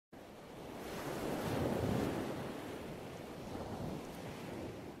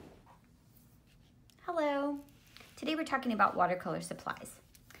Today we're talking about watercolor supplies.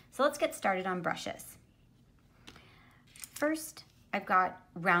 So let's get started on brushes. First, I've got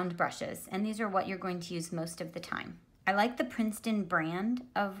round brushes, and these are what you're going to use most of the time. I like the Princeton brand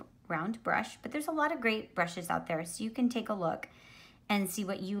of round brush, but there's a lot of great brushes out there, so you can take a look and see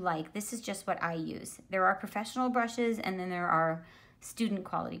what you like. This is just what I use. There are professional brushes, and then there are student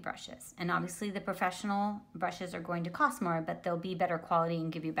quality brushes. And obviously the professional brushes are going to cost more, but they'll be better quality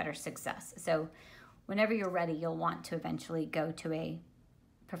and give you better success. So whenever you're ready, you'll want to eventually go to a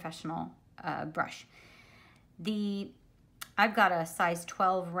professional brush. I've got a size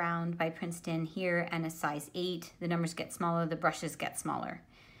 12 round by Princeton here and a size 8. The numbers get smaller, the brushes get smaller.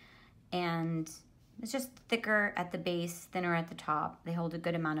 And it's just thicker at the base, thinner at the top. They hold a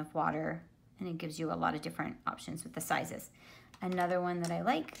good amount of water, and it gives you a lot of different options with the sizes. Another one that I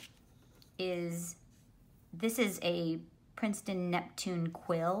like is, this is a Princeton Neptune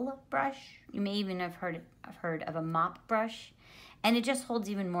quill brush. You may even have heard of a mop brush, and it just holds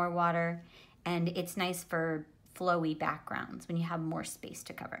even more water, and it's nice for flowy backgrounds when you have more space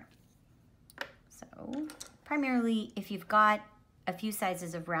to cover. So primarily, if you've got a few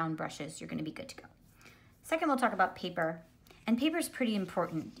sizes of round brushes, you're going to be good to go. Second, we'll talk about paper, and paper is pretty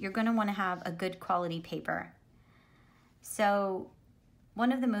important. You're going to want to have a good quality paper. So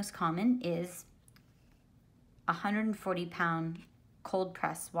one of the most common is 140-pound cold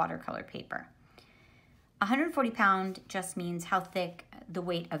press watercolor paper. 140-pound just means how thick the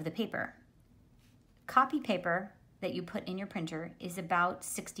weight of the paper. Copy paper that you put in your printer is about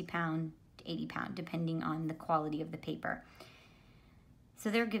 60-pound to 80-pound, depending on the quality of the paper. So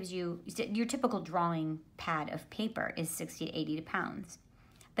there gives you, your typical drawing pad of paper is 60 to 80 pounds.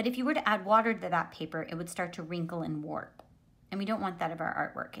 But if you were to add water to that paper, it would start to wrinkle and warp. And we don't want that of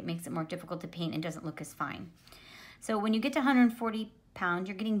our artwork. It makes it more difficult to paint and doesn't look as fine. So when you get to 140 pounds,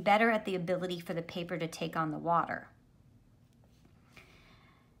 you're getting better at the ability for the paper to take on the water.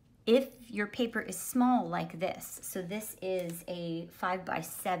 If your paper is small like this, so this is a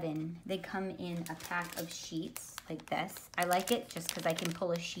 5x7, they come in a pack of sheets like this. I like it just because I can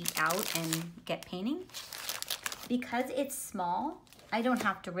pull a sheet out and get painting. Because it's small, I don't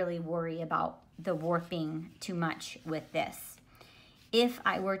have to really worry about the warping too much with this. If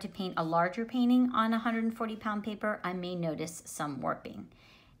I were to paint a larger painting on 140-pound paper, I may notice some warping.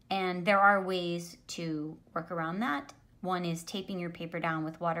 And there are ways to work around that. One is taping your paper down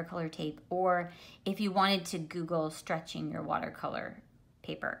with watercolor tape, or if you wanted to Google stretching your watercolor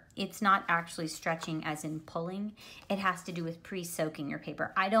paper. It's not actually stretching as in pulling. It has to do with pre-soaking your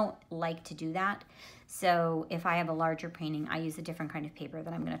paper. I don't like to do that. So if I have a larger painting, I use a different kind of paper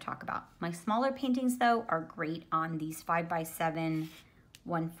that I'm going to talk about. My smaller paintings, though, are great on these 5x7,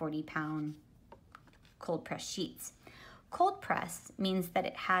 140-pound cold press sheets. Cold press means that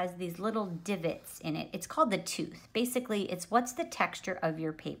it has these little divots in it. It's called the tooth. Basically, it's what's the texture of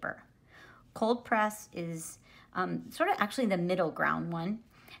your paper. Cold press is sort of actually the middle ground one.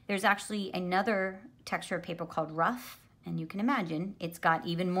 There's actually another texture of paper called rough, and you can imagine it's got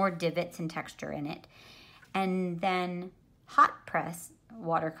even more divots and texture in it. And then hot press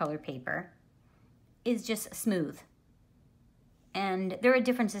watercolor paper is just smooth. And there are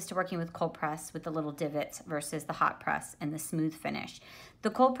differences to working with cold press with the little divots versus the hot press and the smooth finish.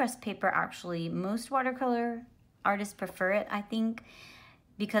 The cold press paper, actually, most watercolor artists prefer it, I think,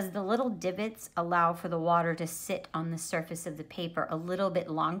 because the little divots allow for the water to sit on the surface of the paper a little bit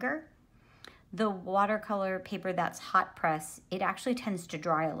longer. The watercolor paper that's hot press, it actually tends to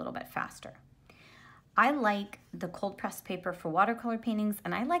dry a little bit faster. I like the cold press paper for watercolor paintings,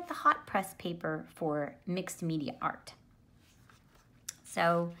 and I like the hot press paper for mixed media art.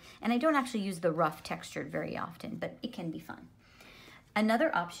 So, and I don't actually use the rough textured very often, but it can be fun.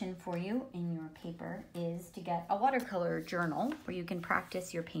 Another option for you in your paper is to get a watercolor journal where you can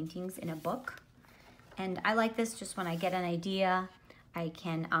practice your paintings in a book. And I like this just when I get an idea, I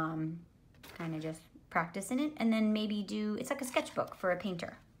can kind of just practice in it and then maybe do, it's like a sketchbook for a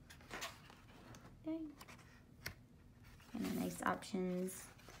painter. Okay. And nice options.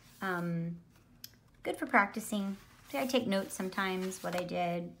 Good for practicing. I take notes sometimes, what I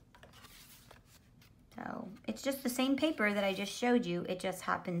did. So it's just the same paper that I just showed you. It just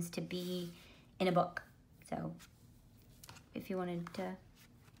happens to be in a book. So if you wanted to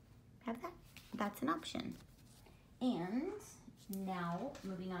have that, that's an option. And now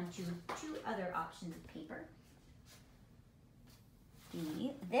moving on to two other options of paper.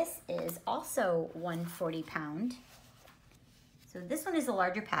 This is also 140-pound. So this one is a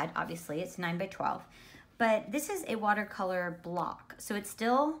larger pad, obviously. It's 9x12. But this is a watercolor block. So it's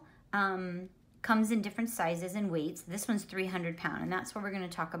still Comes in different sizes and weights. This one's 300 pound, and that's what we're going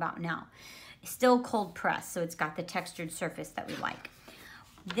to talk about now. Still cold pressed, so it's got the textured surface that we like.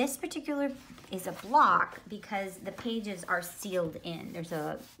 This particular is a block because the pages are sealed in. There's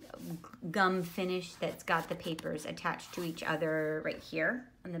a gum finish that's got the papers attached to each other right here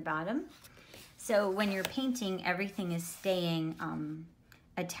on the bottom. So when you're painting, everything is staying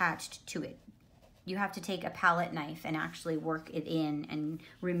attached to it. You have to take a palette knife and actually work it in and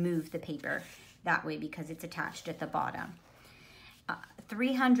remove the paper that way because it's attached at the bottom.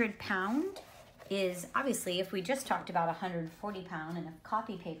 300 pound is obviously, if we just talked about 140 pound and a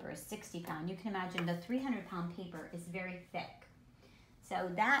copy paper is 60 pound, you can imagine the 300 pound paper is very thick.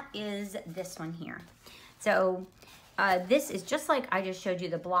 So that is this one here. So this is just like I just showed you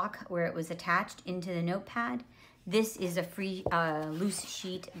the block where it was attached into the notepad. This is a free loose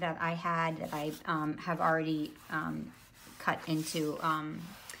sheet that I had that I have already cut into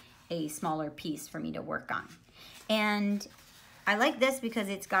a smaller piece for me to work on. And I like this because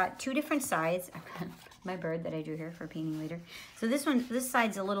it's got two different sides. My bird that I drew here for painting later. So this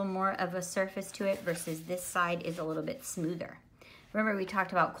side's a little more of a surface to it versus this side is a little bit smoother. Remember we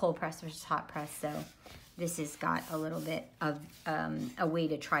talked about cold press versus hot press, so this has got a little bit of a way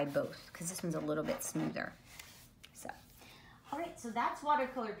to try both because this one's a little bit smoother. So, all right, so that's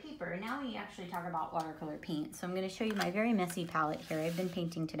watercolor paper. Now we actually talk about watercolor paint. So I'm going to show you my very messy palette here. I've been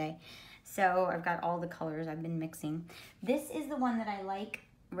painting today. So I've got all the colors I've been mixing. This is the one that I like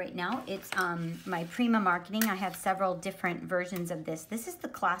right now. It's my Prima Marketing. I have several different versions of this. This is the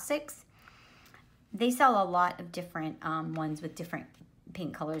Classics. They sell a lot of different ones with different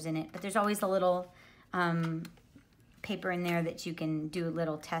paint colors in it, but there's always a little paper in there that you can do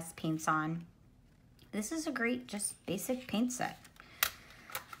little test paints on. This is a great, just basic paint set.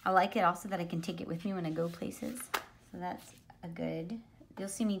 I like it also that I can take it with me when I go places. So that's a good, you'll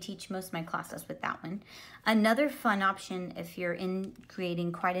see me teach most of my classes with that one. Another fun option if you're in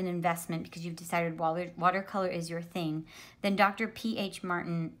creating quite an investment because you've decided watercolor is your thing, then Dr. P.H.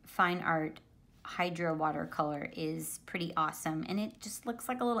 Martin Fine Art Hydro Watercolor is pretty awesome. And it just looks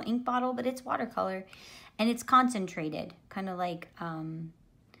like a little ink bottle, but it's watercolor. And it's concentrated, kind of like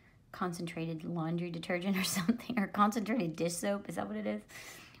concentrated laundry detergent or something, or concentrated dish soap, is that what it is?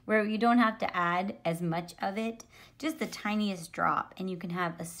 Where you don't have to add as much of it, just the tiniest drop, and you can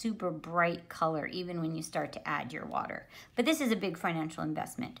have a super bright color even when you start to add your water. But this is a big financial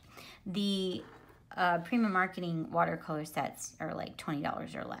investment. The Prima Marketing watercolor sets are like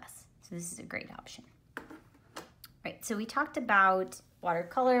 $20 or less. So this is a great option. Right, so we talked about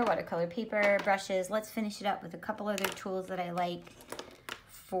watercolor paper, brushes. Let's finish it up with a couple other tools that I like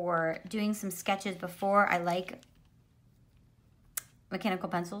for doing some sketches before. I like mechanical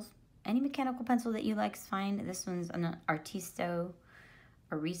pencils. Any mechanical pencil that you like is fine. This one's an Aristo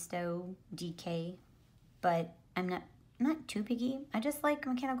DK, but I'm not too picky. I just like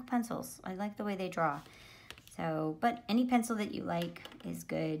mechanical pencils. I like the way they draw. So, but any pencil that you like is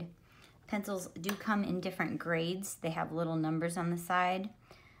good. Pencils do come in different grades. They have little numbers on the side.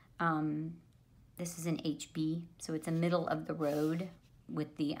 This is an HB, so it's a middle of the road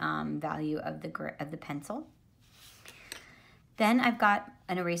with the value of the pencil. Then I've got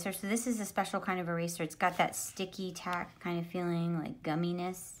an eraser. So this is a special kind of eraser. It's got that sticky tack kind of feeling, like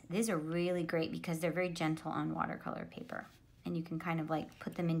gumminess. These are really great because they're very gentle on watercolor paper. And you can kind of like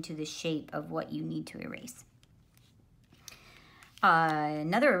put them into the shape of what you need to erase.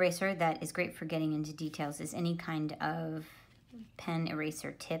 Another eraser that is great for getting into details is any kind of pen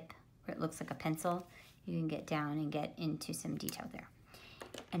eraser tip where it looks like a pencil. You can get down and get into some detail there.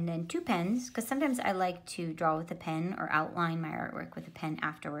 And then two pens, because sometimes I like to draw with a pen or outline my artwork with a pen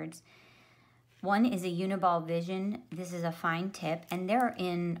afterwards. One is a Uniball Vision. This is a fine tip, and they're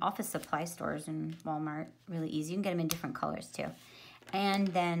in office supply stores and Walmart, really easy. You can get them in different colors too. And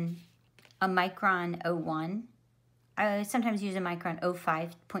then a Micron 01. I sometimes use a Micron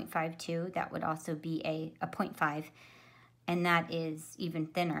 05.52. That would also be a 0.5, and that is even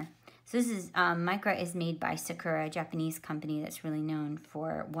thinner. So this is, Micra is made by Sakura, a Japanese company that's really known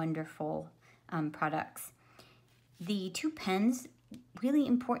for wonderful products. The two pens, really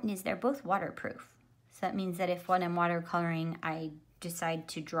important is they're both waterproof. So that means that if when I'm watercoloring, I decide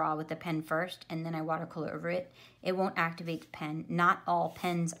to draw with the pen first and then I watercolor over it, it won't activate the pen. Not all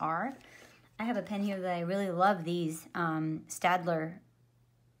pens are. I have a pen here that I really love, these Staedtler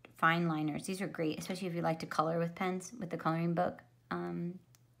fine liners. These are great, especially if you like to color with pens, with the coloring book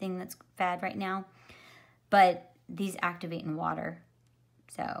thing that's fad right now. But these activate in water.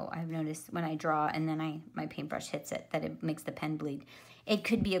 So I've noticed when I draw and then my paintbrush hits it, that it makes the pen bleed. It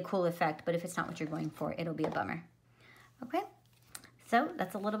could be a cool effect, but if it's not what you're going for, it'll be a bummer. Okay, So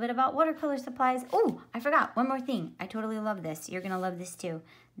that's a little bit about watercolor supplies. Oh, I forgot one more thing. I totally love this. You're gonna love this too.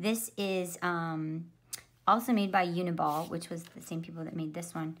 This is also made by Uniball, which was the same people that made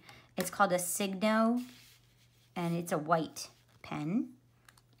this one. It's called a Signo, and it's a white pen.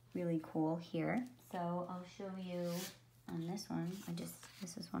 Really cool here. So I'll show you on this one.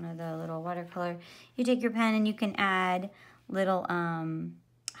 This is one of the little watercolor. You take your pen and you can add little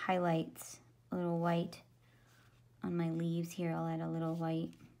highlights, a little white on my leaves here. I'll add a little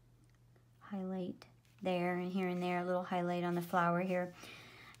white highlight there and here and there, a little highlight on the flower here.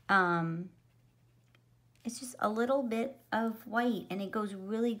 It's just a little bit of white, and it goes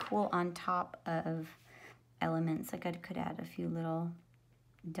really cool on top of elements. Like I could add a few little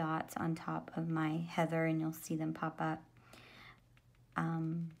dots on top of my heather, and you'll see them pop up.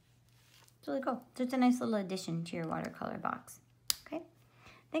 It's really cool. So it's a nice little addition to your watercolor box. Okay,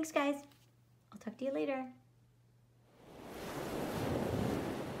 thanks guys. I'll talk to you later.